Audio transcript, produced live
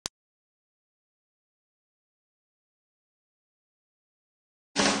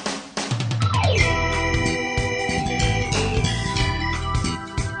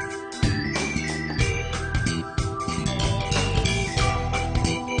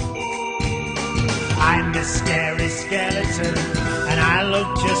I'm a scary skeleton, and I look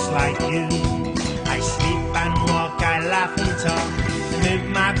just like you. I sleep and walk, I laugh and talk, move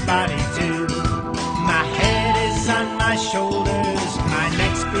my body too. My head is on my shoulders, my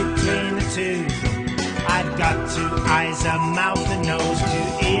neck's between the two. I've got two eyes, a mouth, a nose,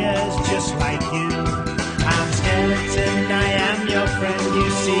 two ears, just like you. I'm skeleton, I am your friend, you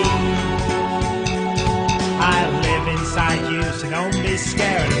see. I live inside you, so don't be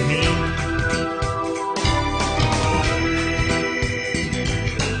scared of me.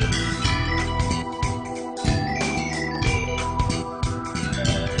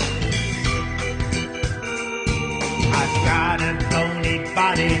 I've got a bony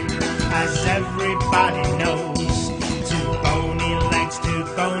body, as everybody knows. Two bony legs, two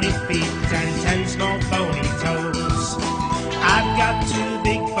bony feet, and 10 small bony toes.